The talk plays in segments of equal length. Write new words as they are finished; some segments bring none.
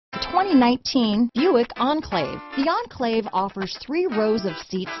2019 Buick Enclave. The Enclave offers 3 rows of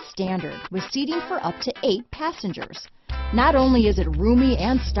seats standard, with seating for up to 8 passengers. Not only is it roomy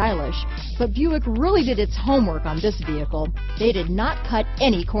and stylish, but Buick really did its homework on this vehicle. They did not cut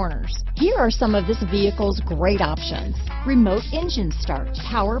any corners. Here are some of this vehicle's great options: remote engine start,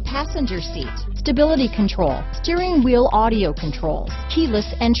 power passenger seat, stability control, steering wheel audio controls,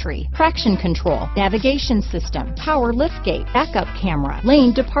 keyless entry, traction control, navigation system, power liftgate, backup camera,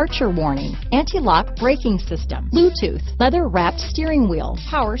 lane departure warning, anti-lock braking system, Bluetooth, leather wrapped steering wheel,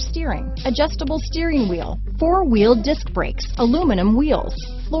 power steering, adjustable steering wheel, 4-wheel disc brakes, aluminum wheels,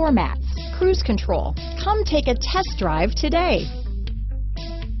 floor mats, cruise control. Come take a test drive today.